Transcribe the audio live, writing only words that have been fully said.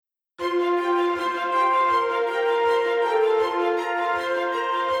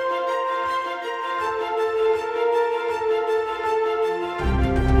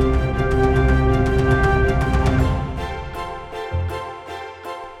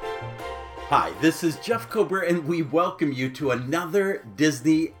Hi, this is Jeff Kober, and we welcome you to another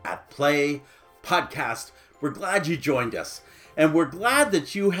Disney at Play podcast. We're glad you joined us, and we're glad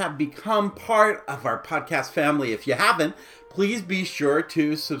that you have become part of our podcast family. If you haven't, please be sure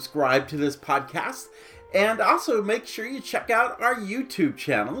to subscribe to this podcast, and also make sure you check out our YouTube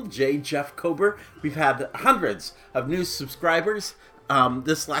channel, J. Jeff Kober. We've had hundreds of new subscribers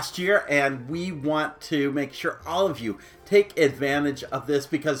this last year, and we want to make sure all of you take advantage of this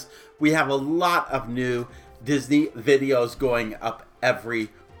because we have a lot of new Disney videos going up every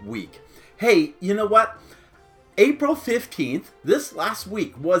week. Hey, you know what? April 15th, this last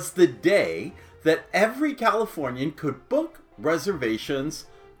week, was the day that every Californian could book reservations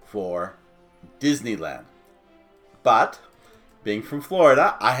for Disneyland. But being from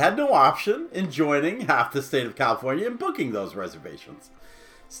Florida, I had no option in joining half the state of California and booking those reservations.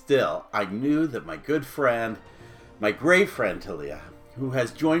 Still, I knew that my good friend, my great friend Talia, who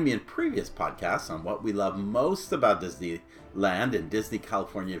has joined me in previous podcasts on what we love most about Disneyland and Disney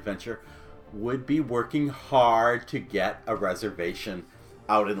California Adventure, would be working hard to get a reservation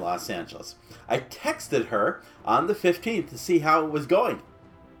out in Los Angeles. I texted her on the 15th to see how it was going.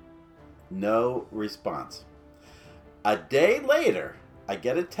 No response. A day later, I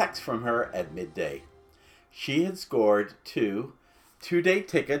get a text from her at midday. She had scored two-day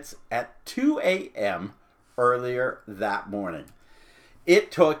tickets at 2 a.m. earlier that morning.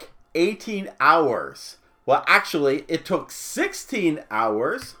 It took 18 hours. Well, actually, it took 16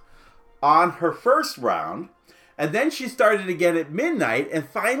 hours on her first round, and then she started again at midnight and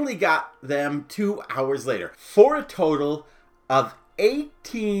finally got them 2 hours later, for a total of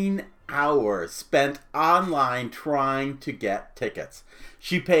 18 hours spent online trying to get tickets.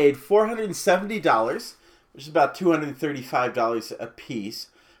 She paid $470, which is about $235 a piece,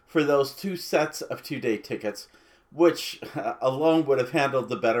 for those two sets of two-day tickets, which alone would have handled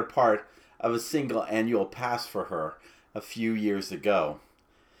the better part of a single annual pass for her a few years ago.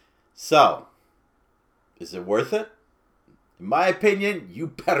 So, is it worth it? In my opinion, you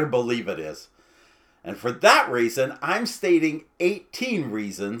better believe it is. And for that reason, I'm stating 18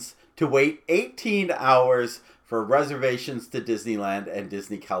 reasons to wait 18 hours for reservations to Disneyland and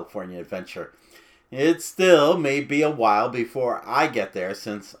Disney California Adventure. It still may be a while before I get there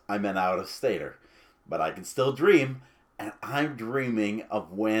since I'm an out-of-stater. But I can still dream, and I'm dreaming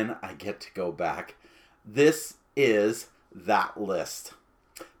of when I get to go back. This is that list.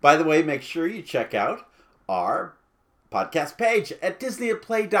 By the way, make sure you check out our podcast page at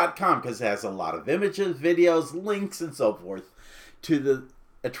disneyatplay.com because it has a lot of images, videos, links, and so forth to the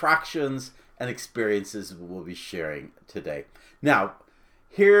attractions and experiences we'll be sharing today. Now,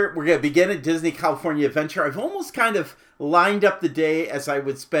 here we're going to begin at Disney California Adventure. I've almost kind of lined up the day as I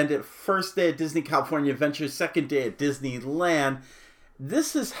would spend it. First day at Disney California Adventure, second day at Disneyland.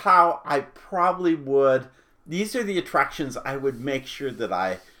 This is how I probably would. These are the attractions I would make sure that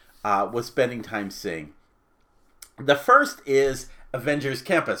I was spending time seeing. The first is Avengers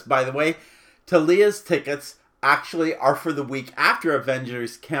Campus. By the way, Talia's tickets actually are for the week after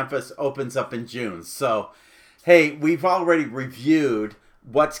Avengers Campus opens up in June. So, hey, we've already reviewed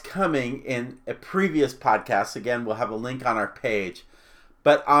what's coming in a previous podcast. Again, we'll have a link on our page.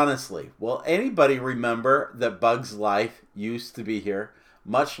 But honestly, will anybody remember that Bugs Life used to be here?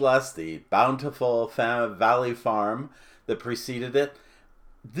 Much less the bountiful Valley Farm that preceded it.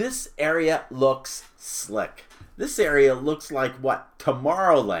 This area looks slick. This area looks like what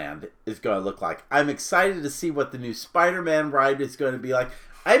Tomorrowland is going to look like. I'm excited to see what the new Spider-Man ride is going to be like.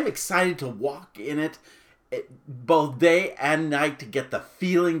 I'm excited to walk in it both day and night to get the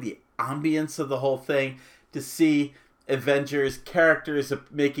feeling, the ambience of the whole thing, to see Avengers characters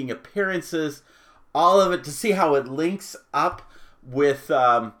making appearances, all of it, to see how it links up with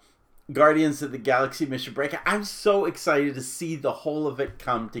Guardians of the Galaxy Mission Breakout. I'm so excited to see the whole of it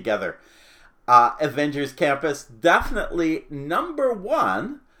come together. Avengers Campus, definitely number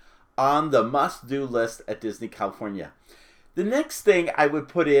one on the must-do list at Disney California. The next thing I would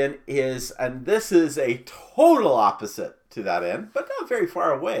put in is, and this is a total opposite to that end, but not very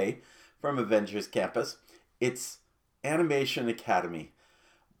far away from Avengers Campus, it's Animation Academy.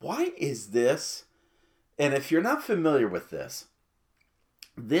 Why is this? And if you're not familiar with this,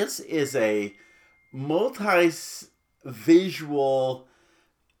 this is a multi-visual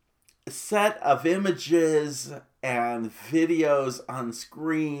set of images and videos on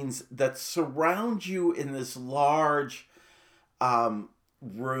screens that surround you in this large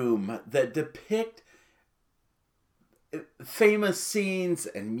room that depict famous scenes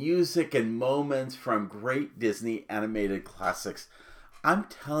and music and moments from great Disney animated classics. I'm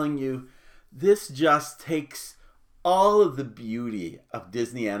telling you, this just takes all of the beauty of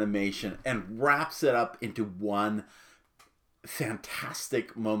Disney animation and wraps it up into one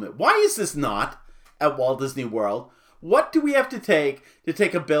fantastic moment. Why is this not at Walt Disney World? What do we have to take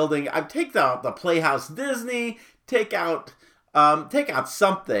a building? I take the Playhouse Disney, take out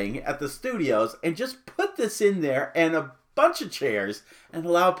something at the studios, and just put this in there and a bunch of chairs and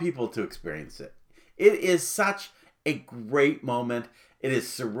allow people to experience it. It is such a great moment. It is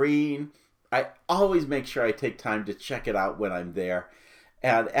serene. I always make sure I take time to check it out when I'm there.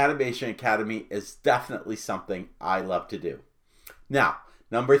 And Animation Academy is definitely something I love to do. Now,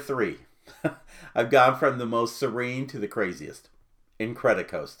 number 3. I've gone from the most serene to the craziest.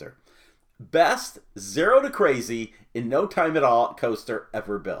 Incredicoaster. Best 0 to crazy in no time at all coaster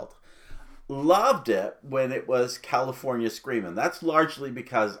ever built. Loved it when it was California Screamin'. That's largely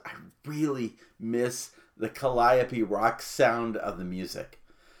because I really miss the Calliope rock sound of the music.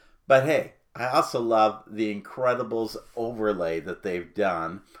 But hey, I also love the Incredibles overlay that they've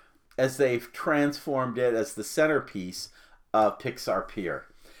done as they've transformed it as the centerpiece of Pixar Pier.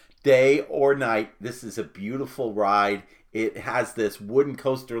 Day or night, this is a beautiful ride. It has this wooden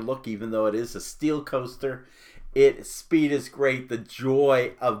coaster look, even though it is a steel coaster. Its speed is great. The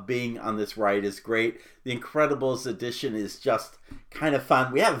joy of being on this ride is great. The Incredibles edition is just kind of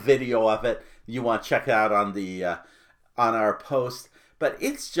fun. We have a video of it. You want to check it out on the on our post. But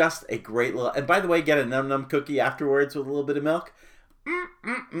it's just a great little... And by the way, get a Num Num cookie afterwards with a little bit of milk.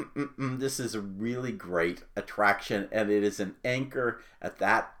 This is a really great attraction, and it is an anchor at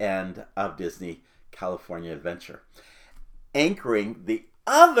that end of Disney California Adventure. Anchoring the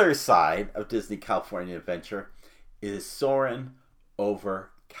other side of Disney California Adventure is Soarin'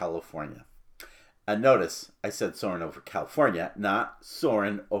 over California. And notice I said Soarin' over California, not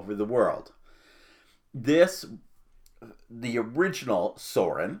Soarin' over the world. The original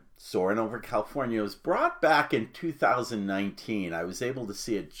Soarin' over California, was brought back in 2019. I was able to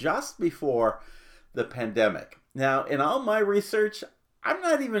see it just before the pandemic. Now, in all my research, I'm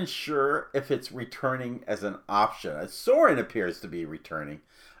not even sure if it's returning as an option. Soarin' appears to be returning.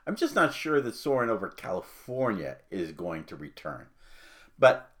 I'm just not sure that Soarin' over California is going to return.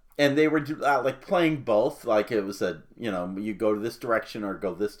 And they were like playing both, like it was you go to this direction or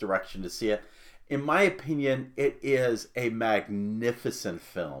go this direction to see it. In my opinion, it is a magnificent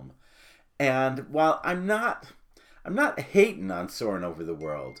film. And while I'm not hating on Soarin' over the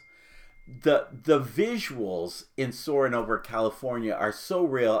world, the visuals in Soarin' over California are so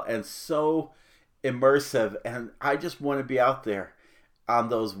real and so immersive, and I just want to be out there on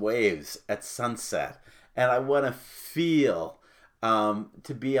those waves at sunset, and I want to feel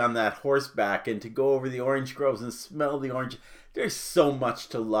to be on that horseback and to go over the orange groves and smell the orange. There's so much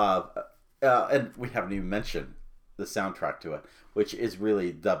to love. And we haven't even mentioned the soundtrack to it, which is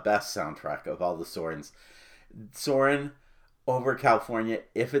really the best soundtrack of all the Soarins. Soarin' over California,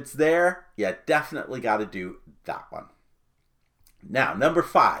 if it's there, you definitely got to do that one. Now, number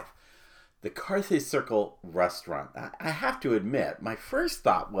 5, the Carthay Circle restaurant. I have to admit, my first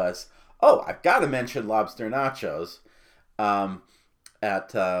thought was, I've got to mention lobster nachos at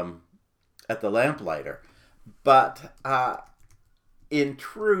the Lamplighter. But in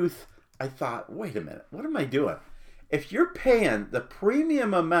truth, I thought, wait a minute, what am I doing? If you're paying the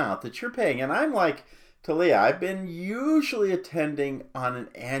premium amount that you're paying, and I'm like Talia, I've been usually attending on an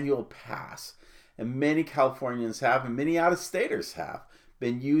annual pass, and many Californians have, and many out-of-staters have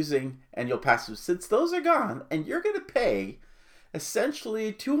been using annual passes since those are gone, and you're going to pay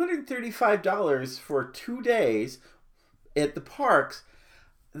essentially $235 for 2 days at the parks,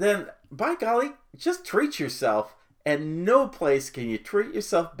 then by golly, just treat yourself, and no place can you treat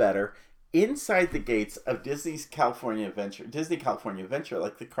yourself better inside the gates of Disney California Adventure,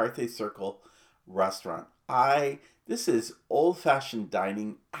 like the Carthay Circle restaurant. This is old-fashioned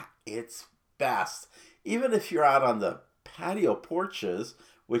dining at its best. Even if you're out on the patio porches,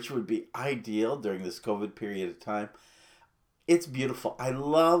 which would be ideal during this COVID period of time, it's beautiful. I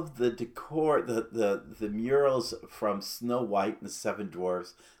love the decor, the murals from Snow White and the Seven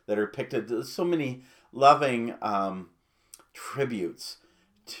Dwarfs that are depicted. There's so many loving tributes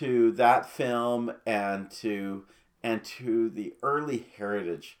to that film and to the early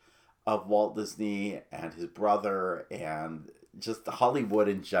heritage of Walt Disney and his brother and just Hollywood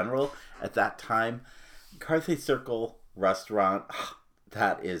in general at that time. Carthay Circle restaurant,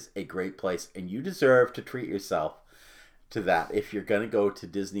 that is a great place, and you deserve to treat yourself to that if you're going to go to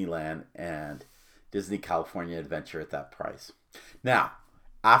Disneyland and Disney California Adventure at that price. Now,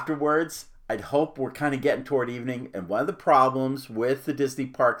 afterwards, I'd hope we're kind of getting toward evening, and one of the problems with the Disney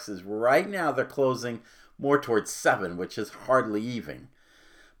parks is right now they're closing more towards 7, which is hardly even.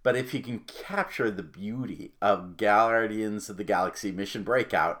 But if you can capture the beauty of Guardians of the Galaxy Mission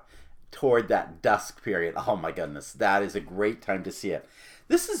Breakout toward that dusk period, oh my goodness, that is a great time to see it.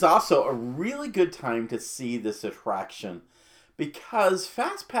 This is also a really good time to see this attraction because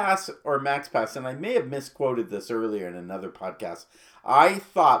Fast Pass or Max Pass, and I may have misquoted this earlier in another podcast, I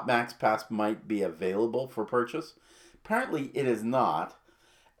thought Max Pass might be available for purchase. Apparently it is not.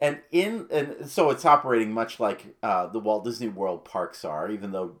 And so it's operating much like the Walt Disney World parks are,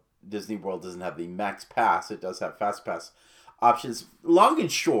 even though Disney World doesn't have the Max Pass, it does have Fast Pass options. Long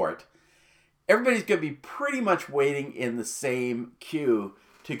and short, everybody's going to be pretty much waiting in the same queue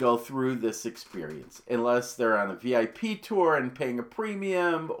to go through this experience, unless they're on a VIP tour and paying a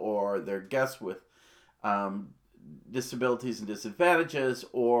premium, or they're guests with disabilities and disadvantages,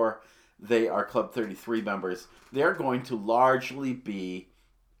 or they are Club 33 members. They're going to largely be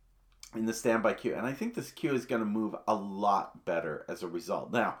in the standby queue, and I think this queue is going to move a lot better as a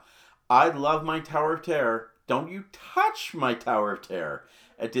result. Now, I love my Tower of Terror. Don't you touch my Tower of Terror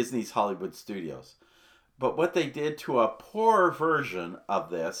at Disney's Hollywood Studios. But what they did to a poor version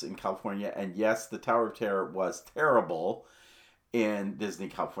of this in California, and yes, the Tower of Terror was terrible in Disney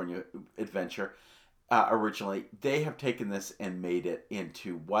California Adventure originally, they have taken this and made it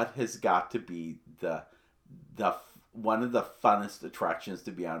into what has got to be the one of the funnest attractions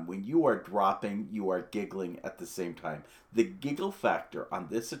to be on. When you are dropping, you are giggling at the same time. The giggle factor on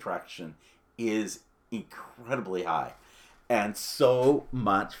this attraction is incredibly high and so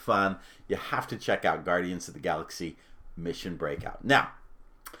much fun. You have to check out Guardians of the Galaxy Mission Breakout. Now,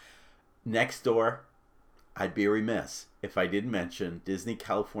 next door, I'd be remiss if I didn't mention Disney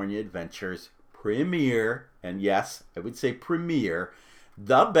California Adventure's premiere, and yes, I would say premiere,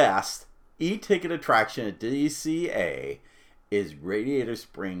 the best e-ticket attraction at DCA is Radiator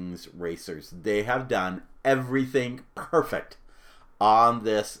Springs Racers. They have done everything perfect on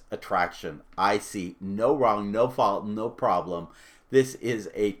this attraction. I see no wrong, no fault, no problem. This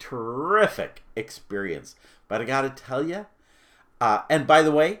is a terrific experience. But I gotta tell you, and by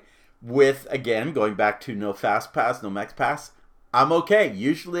the way, with, again, going back to no Fast Pass, no Max Pass, I'm okay.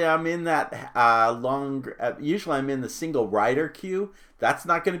 Usually I'm in that usually I'm in the single rider queue. That's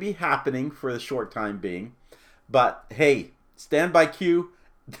not going to be happening for the short time being. But hey, standby queue,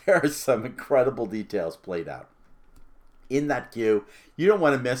 there are some incredible details played out in that queue. You don't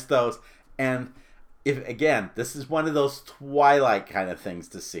want to miss those. And if, again, this is one of those Twilight kind of things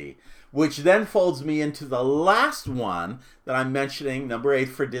to see, which then folds me into the last one that I'm mentioning, number 8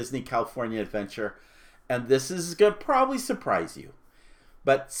 for Disney California Adventure. And this is going to probably surprise you.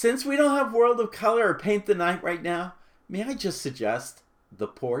 But since we don't have World of Color or Paint the Night right now, may I just suggest the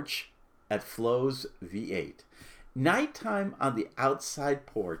porch at Flo's V8. Nighttime on the outside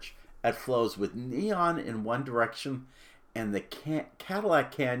porch at Flo's with neon in one direction and the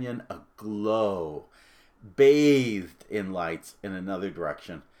Cadillac Canyon aglow, bathed in lights in another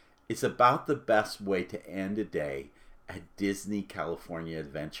direction. It's about the best way to end a day at Disney California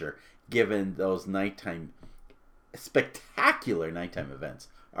Adventure, given those spectacular nighttime events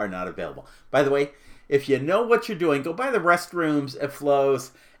are not available. By the way, if you know what you're doing, go by the restrooms at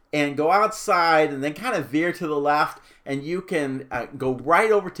Flo's and go outside and then kind of veer to the left, and you can go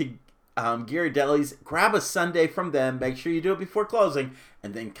right over to Ghirardelli's, grab a sundae from them, make sure you do it before closing,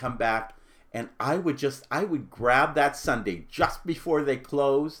 and then come back. And I would grab that sundae just before they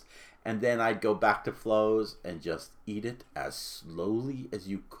closed, and then I'd go back to Flo's and just eat it as slowly as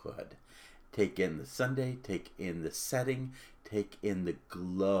you could. Take in the sundae, take in the setting, take in the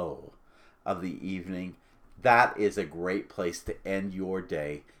glow of the evening. That is a great place to end your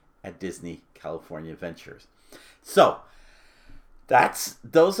day at Disney California Adventures. So,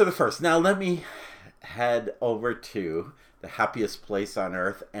 those are the first. Now let me head over to the happiest place on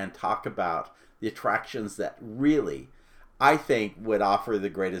earth and talk about the attractions that really, I think, would offer the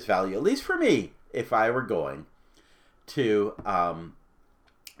greatest value, at least for me, if I were going to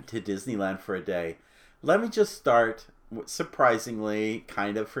Disneyland for a day. Let me just start, surprisingly,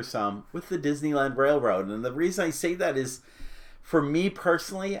 kind of for some, with the Disneyland Railroad. And the reason I say that is, for me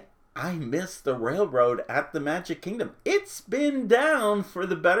personally, I miss the railroad at the Magic Kingdom. It's been down for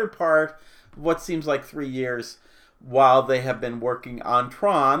the better part of what seems like 3 years, while they have been working on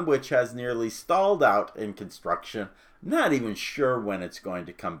Tron, which has nearly stalled out in construction. Not even sure when it's going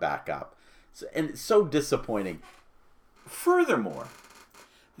to come back up. And it's so disappointing. Furthermore,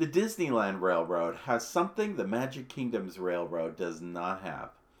 the Disneyland Railroad has something the Magic Kingdom's Railroad does not have.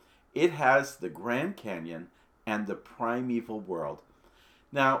 It has the Grand Canyon and the Primeval World.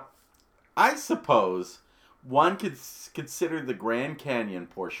 Now, I suppose one could consider the Grand Canyon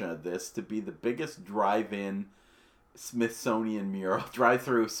portion of this to be the biggest drive-in Smithsonian mural,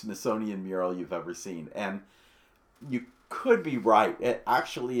 drive-through Smithsonian mural you've ever seen. And you could be right. It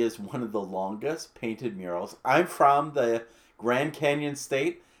actually is one of the longest painted murals. I'm from the Grand Canyon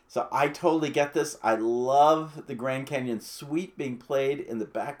State, so I totally get this. I love the Grand Canyon Suite being played in the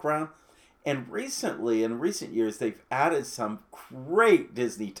background. And recently, in recent years, they've added some great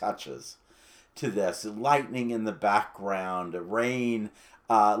Disney touches to this. Lightning in the background, rain,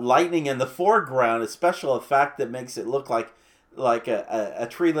 lightning in the foreground, a special effect that makes it look like a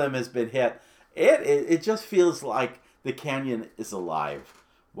tree limb has been hit. It just feels like the canyon is alive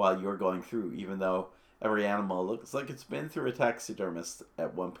while you're going through, even though every animal looks like it's been through a taxidermist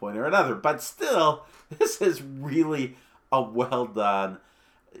at one point or another. But still, this is really a well done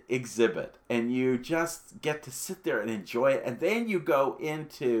exhibit, and you just get to sit there and enjoy it. And then you go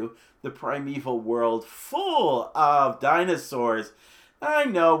into the primeval world full of dinosaurs. I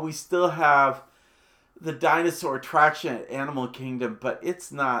know we still have the dinosaur attraction at Animal Kingdom, but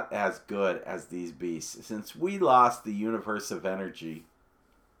it's not as good as these beasts. Since we lost the universe of energy,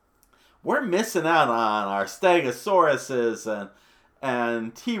 we're missing out on our Stegosauruses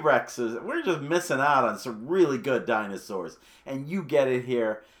and T-Rexes. We're just missing out on some really good dinosaurs. And you get it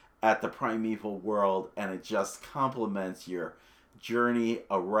here at the Primeval World, and it just complements your journey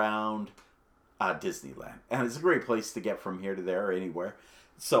around Disneyland. And it's a great place to get from here to there or anywhere.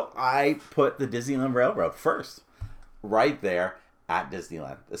 So I put the Disneyland Railroad first, right there at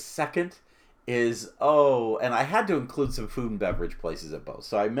Disneyland. The second is, and I had to include some food and beverage places at both.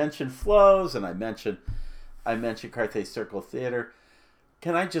 So I mentioned Flo's, and I mentioned Carthay Circle Theater.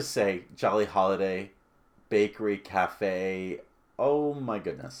 Can I just say, Jolly Holiday, Bakery, Cafe, oh my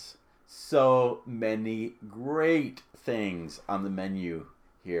goodness. So many great things on the menu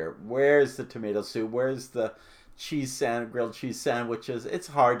here. Where's the tomato soup? Where's the grilled cheese sandwiches? It's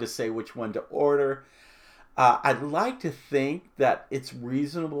hard to say which one to order. I'd like to think that it's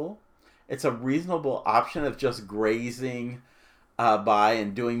reasonable. It's a reasonable option of just grazing by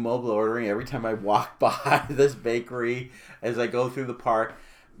and doing mobile ordering every time I walk by this bakery as I go through the park.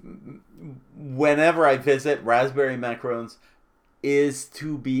 Whenever I visit, raspberry macarons is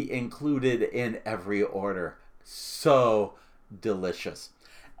to be included in every order. So delicious.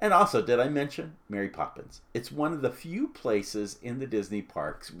 And also, did I mention Mary Poppins? It's one of the few places in the Disney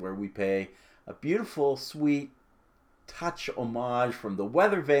parks where we pay a beautiful, sweet touch homage from the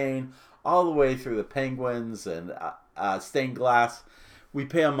weather vane all the way through the penguins and stained glass. We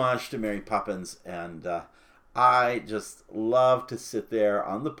pay homage to Mary Poppins, and I just love to sit there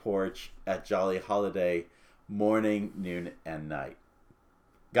on the porch at Jolly Holiday morning, noon, and night.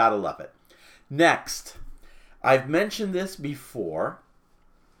 Gotta love it. Next, I've mentioned this before,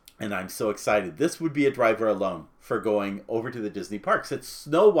 and I'm so excited. This would be a driver alone for going over to the Disney parks. It's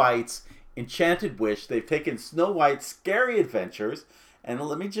Snow White's Enchanted Wish. They've taken Snow White's Scary Adventures, and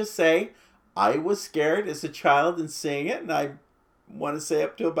let me just say, I was scared as a child in seeing it, and I want to say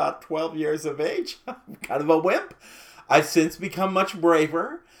up to about 12 years of age. I'm kind of a wimp. I've since become much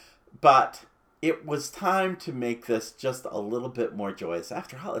braver, but it was time to make this just a little bit more joyous.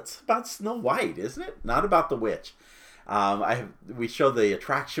 After all, it's about Snow White, isn't it? Not about the witch. We show the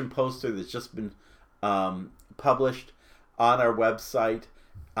attraction poster that's just been published on our website.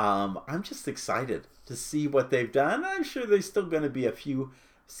 I'm just excited to see what they've done. I'm sure there's still going to be a few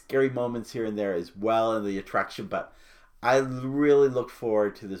scary moments here and there as well in the attraction, but I really look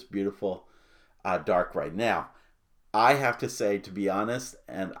forward to this beautiful dark ride. Now, I have to say, to be honest,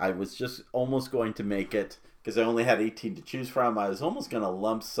 and I was just almost going to make it, because I only had 18 to choose from, I was almost going to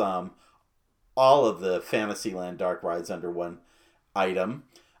lump sum all of the Fantasyland dark rides under one item,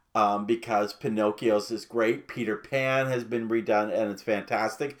 because Pinocchio's is great, Peter Pan has been redone, and it's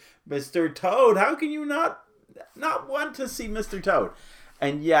fantastic. Mr. Toad, how can you not want to see Mr. Toad?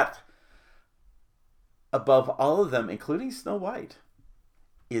 And yet, above all of them, including Snow White,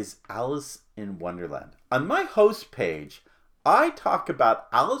 is Alice in Wonderland. On my host page, I talk about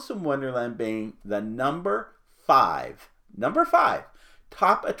Alice in Wonderland being the number five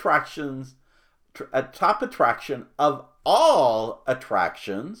top attraction of all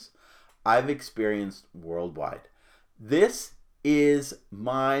attractions I've experienced worldwide. This is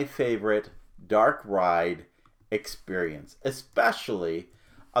my favorite dark ride experience, especially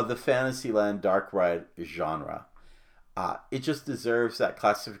of the Fantasyland dark ride genre. It just deserves that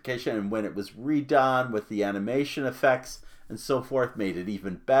classification, and when it was redone with the animation effects and so forth, made it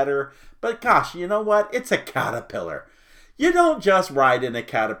even better. But gosh, you know what? It's a caterpillar. You don't just ride in a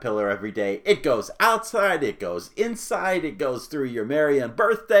caterpillar every day. It goes outside, it goes inside, it goes through your Marianne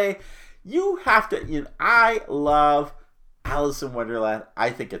birthday. You have to, I love Alice in Wonderland.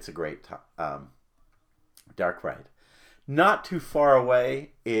 I think it's a great dark ride. not too far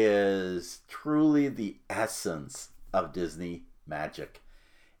away is truly the essence of Disney magic.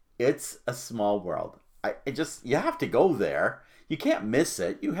 It's a small world. You have to go there. You can't miss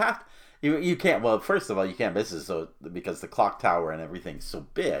it. You can't, well, first of all, you can't miss it because the clock tower and everything's so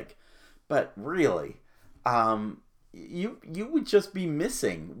big. But really, you would just be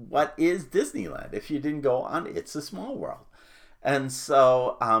missing what is Disneyland if you didn't go on It's a Small World. And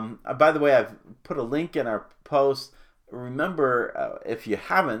so, by the way, I've put a link in our post. Remember, if you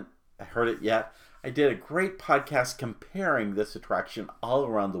haven't heard it yet, I did a great podcast comparing this attraction all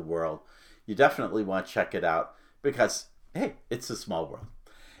around the world. You definitely want to check it out because, hey, it's a small world.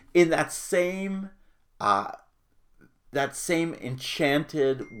 In that same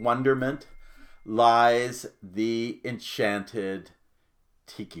enchanted wonderment lies the enchanted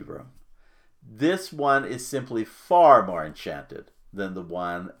Tiki Room. This one is simply far more enchanted than the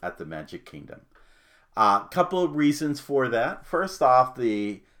one at the Magic Kingdom. A couple of reasons for that. First off,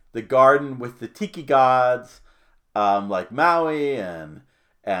 the garden with the tiki gods, like Maui and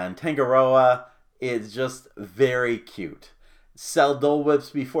Tangaroa, is just very cute. Sell Dole Whips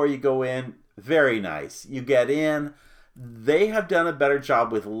before you go in. Very nice. You get in. They have done a better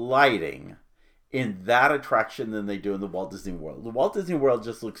job with lighting in that attraction than they do in the Walt Disney World. The Walt Disney World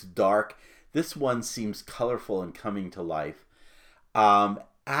just looks dark. This one seems colorful and coming to life.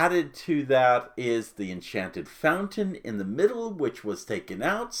 Added to that is the enchanted fountain in the middle, which was taken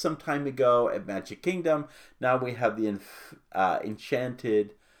out some time ago at Magic Kingdom. Now we have the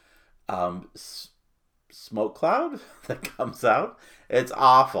enchanted smoke cloud that comes out. It's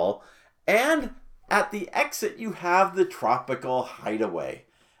awful. And at the exit, you have the Tropical Hideaway,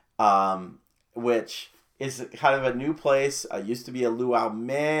 which is kind of a new place. Used to be a luau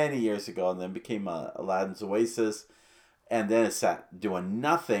many years ago and then became Aladdin's Oasis. And then it sat doing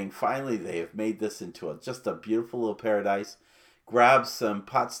nothing. Finally, they have made this into just a beautiful little paradise. Grab some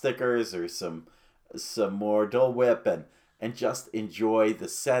pot stickers or some more Dole Whip and just enjoy the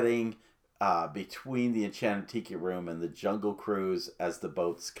setting between the Enchanted Tiki Room and the Jungle Cruise as the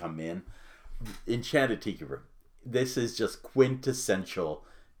boats come in. Enchanted Tiki Room. This is just quintessential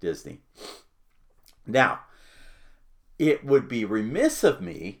Disney. Now, it would be remiss of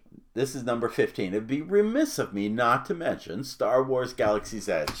me, this is number 15, it would be remiss of me not to mention Star Wars Galaxy's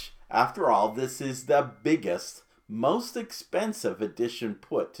Edge. After all, this is the biggest, most expensive addition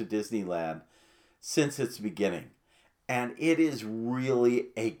put to Disneyland since its beginning. And it is really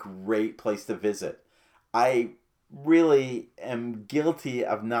a great place to visit. I really am guilty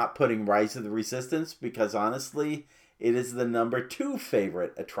of not putting Rise of the Resistance because honestly, it is the number 2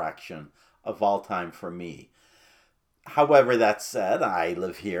 favorite attraction of all time for me. However, that said, I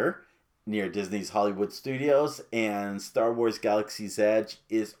live here near Disney's Hollywood Studios, and Star Wars Galaxy's Edge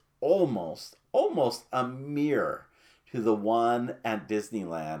is almost a mirror to the one at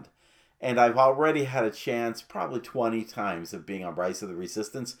Disneyland. And I've already had a chance, probably 20 times, of being on Rise of the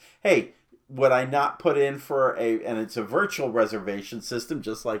Resistance. Hey, would I not put in for and it's a virtual reservation system,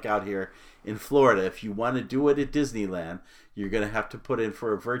 just like out here in Florida. If you want to do it at Disneyland, you're going to have to put in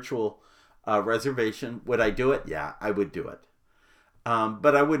for a virtual reservation. Would I do it? Yeah, I would do it.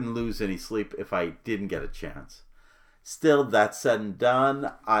 But I wouldn't lose any sleep if I didn't get a chance. Still, that said and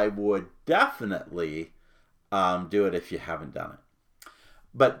done, I would definitely do it if you haven't done it.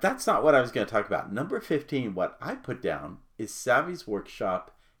 But that's not what I was going to talk about. Number 15, what I put down is Savi's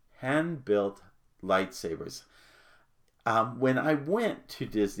Workshop hand-built lightsabers. When I went to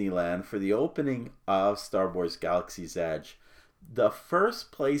Disneyland for the opening of Star Wars Galaxy's Edge, the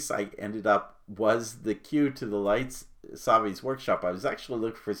first place I ended up was the queue to the Savi's Workshop. I was actually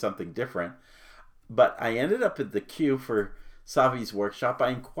looking for something different, but I ended up at the queue for Savi's Workshop. I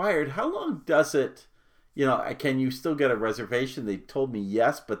inquired, how long does it, can you still get a reservation? They told me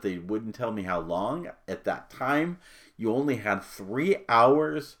yes, but they wouldn't tell me how long. At that time, you only had 3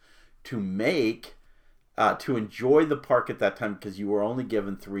 hours to enjoy the park at that time because you were only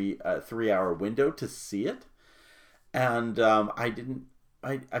given 3-hour window to see it. And I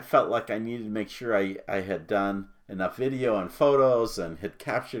felt like I needed to make sure I had done enough video and photos and had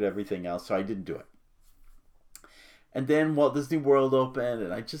captured everything else, so I didn't do it. And then Walt Disney World opened,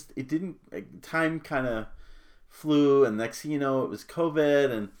 and time kind of flew, and next thing you know, it was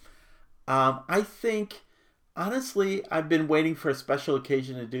COVID, and I think, honestly, I've been waiting for a special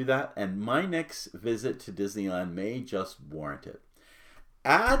occasion to do that, and my next visit to Disneyland may just warrant it.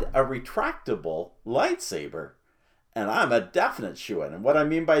 Add a retractable lightsaber, and I'm a definite shoo-in. And what I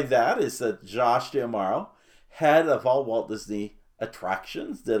mean by that is that Josh D'Amaro, head of all Walt Disney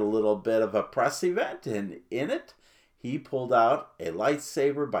attractions, did a little bit of a press event, and in it, he pulled out a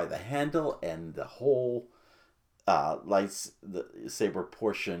lightsaber by the handle, and the whole lightsaber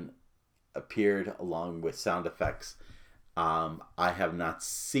portion appeared along with sound effects. I have not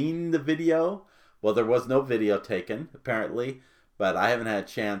seen the video. Well, there was no video taken, apparently, but I haven't had a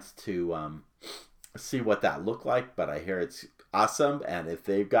chance to see what that looked like, but I hear it's awesome, and if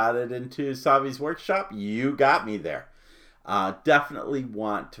they've got it into Savi's workshop, you got me there. Definitely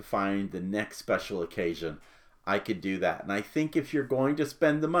want to find the next special occasion I could do that. And I think if you're going to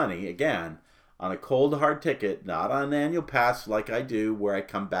spend the money, again, on a cold hard ticket, not on an annual pass like I do, where I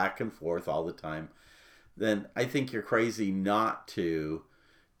come back and forth all the time, then I think you're crazy not to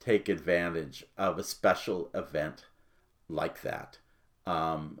take advantage of a special event like that,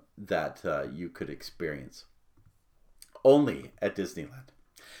 that you could experience only at Disneyland.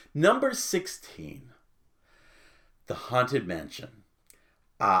 Number 16, The Haunted Mansion.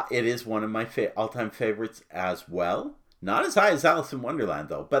 It is one of my all-time favorites as well. Not as high as Alice in Wonderland,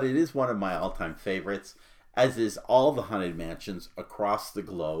 though, but it is one of my all-time favorites, as is all the Haunted Mansions across the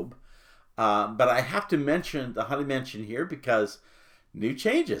globe. But I have to mention the Haunted Mansion here because new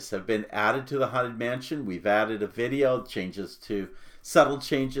changes have been added to the Haunted Mansion. We've added a video, subtle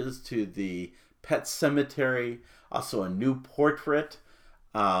changes to the pet cemetery, also a new portrait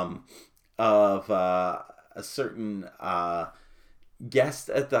of a certain guest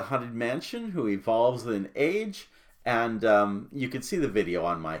at the Haunted Mansion who evolves in age, and you can see the video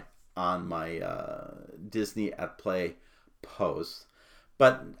on my Disney at Play post.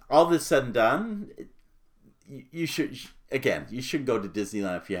 But all this said and done, you should go to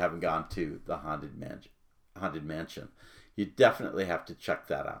Disneyland if you haven't gone to the Haunted Mansion. You definitely have to check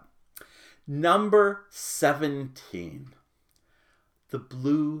that out. Number 17, The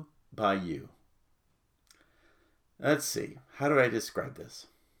Blue Bayou. Let's see. How do I describe this?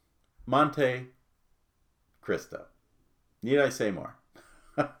 Monte Cristo. Need I say more?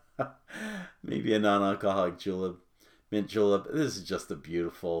 Maybe a non-alcoholic julep, mint julep. This is just a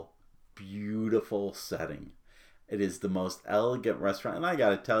beautiful, beautiful setting. It is the most elegant restaurant. And I got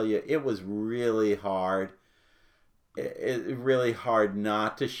to tell you, it was really hard. It's really hard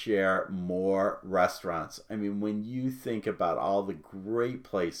not to share more restaurants. I mean, when you think about all the great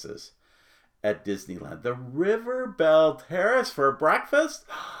places at Disneyland, the River Belle Terrace for breakfast,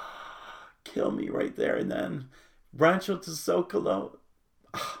 kill me right there and then. Rancho del Zocalo,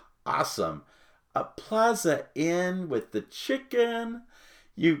 awesome. A Plaza Inn with the chicken.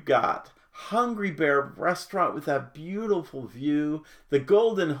 You got Hungry Bear Restaurant with that beautiful view. The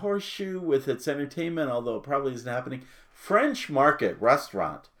Golden Horseshoe with its entertainment, although it probably isn't happening. French Market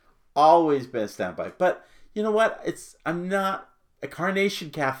Restaurant, always been a standby. But you know what? I'm not a Carnation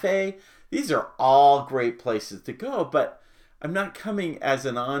Cafe. These are all great places to go, but I'm not coming as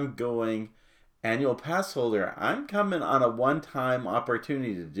an ongoing annual pass holder. I'm coming on a one-time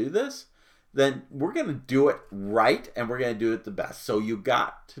opportunity to do this. Then we're going to do it right, and we're going to do it the best. So you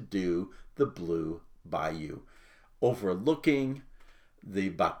got to do the Blue Bayou, overlooking the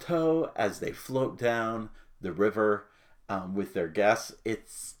bateau as they float down the river with their guests.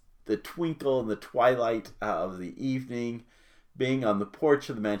 It's the twinkle and the twilight of the evening. Being on the porch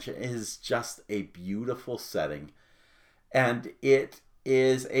of the mansion is just a beautiful setting, and it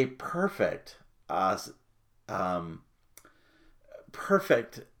is a perfect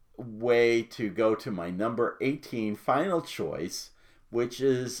way to go to my number 18 final choice, which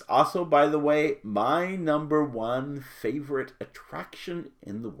is also, by the way, my number one favorite attraction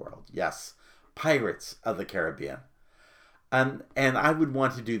in the world. Yes, Pirates of the Caribbean. And I would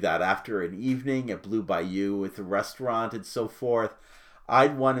want to do that after an evening at Blue Bayou with the restaurant and so forth.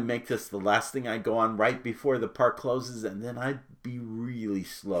 I'd want to make this the last thing I go on right before the park closes, and then I'd be really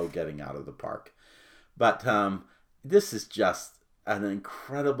slow getting out of the park. But this is just an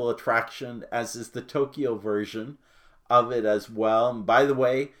incredible attraction, as is the Tokyo version of it as well. And by the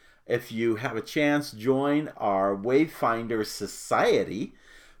way, if you have a chance, join our Wayfinder Society,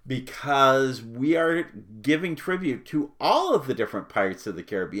 because we are giving tribute to all of the different Pirates of the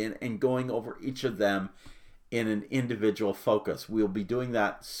Caribbean and going over each of them in an individual focus. We'll be doing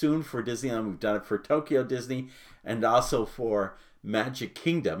that soon for Disneyland. We've done it for Tokyo Disney and also for Magic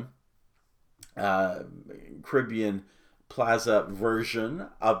Kingdom, Caribbean Plaza version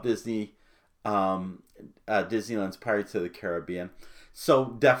of Disneyland's Pirates of the Caribbean. So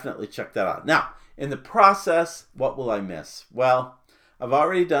definitely check that out. Now, in the process, what will I miss? Well, I've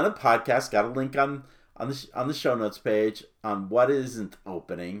already done a podcast, got a link on the show notes page on what isn't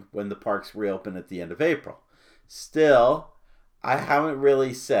opening when the parks reopen at the end of April. Still, I haven't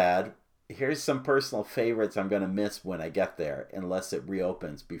really said, here's some personal favorites I'm going to miss when I get there, unless it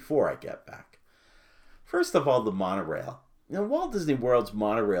reopens before I get back. First of all, the monorail. Now, Walt Disney World's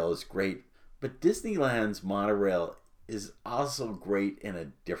monorail is great, But Disneyland's monorail is also great in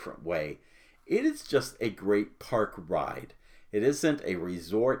a different way. It is just a great park ride. It isn't a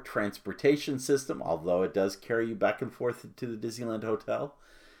resort transportation system, although it does carry you back and forth to the Disneyland Hotel.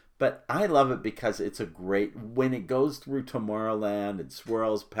 But I love it because it's a great, when it goes through Tomorrowland and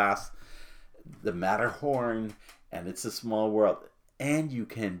swirls past the Matterhorn, and it's a small world, and you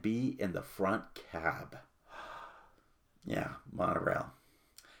can be in the front cab. Yeah, monorail.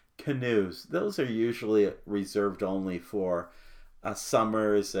 Canoes, those are usually reserved only for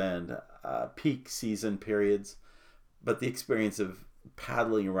summers and peak season periods. But the experience of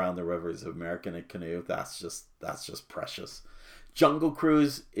paddling around the rivers of America in a canoe, that's just precious. Jungle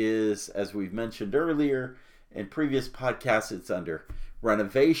Cruise is, as we've mentioned earlier in previous podcasts, it's under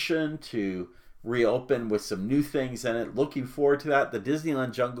renovation to reopen with some new things in it. Looking forward to that. The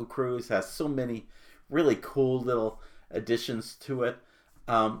Disneyland Jungle Cruise has so many really cool little additions to it.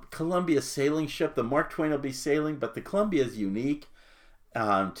 Columbia sailing ship, the Mark Twain will be sailing, but the Columbia is unique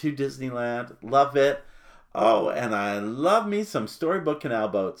to Disneyland. Love it. Oh, and I love me some Storybook Canal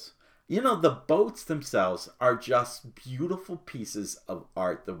boats. You know, the boats themselves are just beautiful pieces of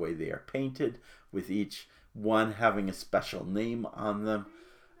art, the way they are painted, with each one having a special name on them.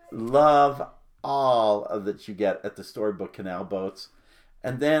 Love all of that you get at the Storybook Canal boats.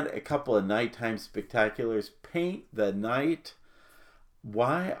 And then a couple of nighttime spectaculars. Paint the Night.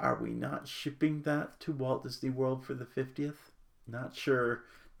 Why are we not shipping that to Walt Disney World for the 50th? Not sure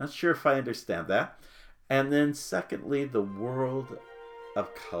if I understand that. And then secondly, the World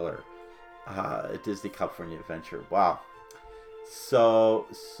of Color. Disney California Adventure. Wow.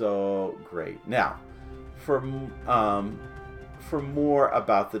 So great. Now, for more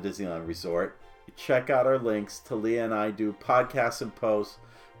about the Disneyland Resort, check out our links. Talia and I do podcasts and posts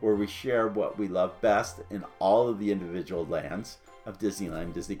where we share what we love best in all of the individual lands of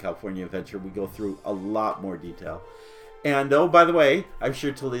Disneyland, Disney California Adventure. We go through a lot more detail. And oh, by the way, I'm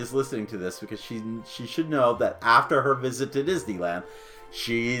sure Talia's listening to this because she should know that after her visit to Disneyland,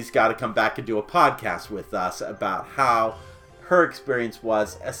 she's got to come back and do a podcast with us about how her experience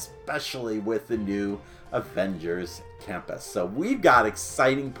was, especially with the new Avengers campus. So we've got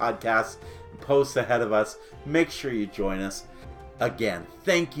exciting podcasts and posts ahead of us. Make sure you join us. Again,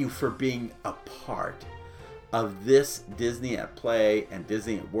 thank you for being a part of this Disney at Play and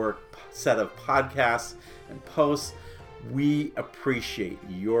Disney at Work set of podcasts and posts. We appreciate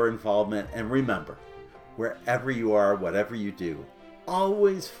your involvement. And remember, wherever you are, whatever you do,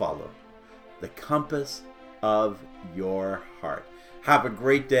 always follow the compass of your heart. Have a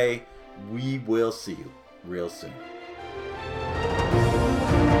great day. We will see you real soon.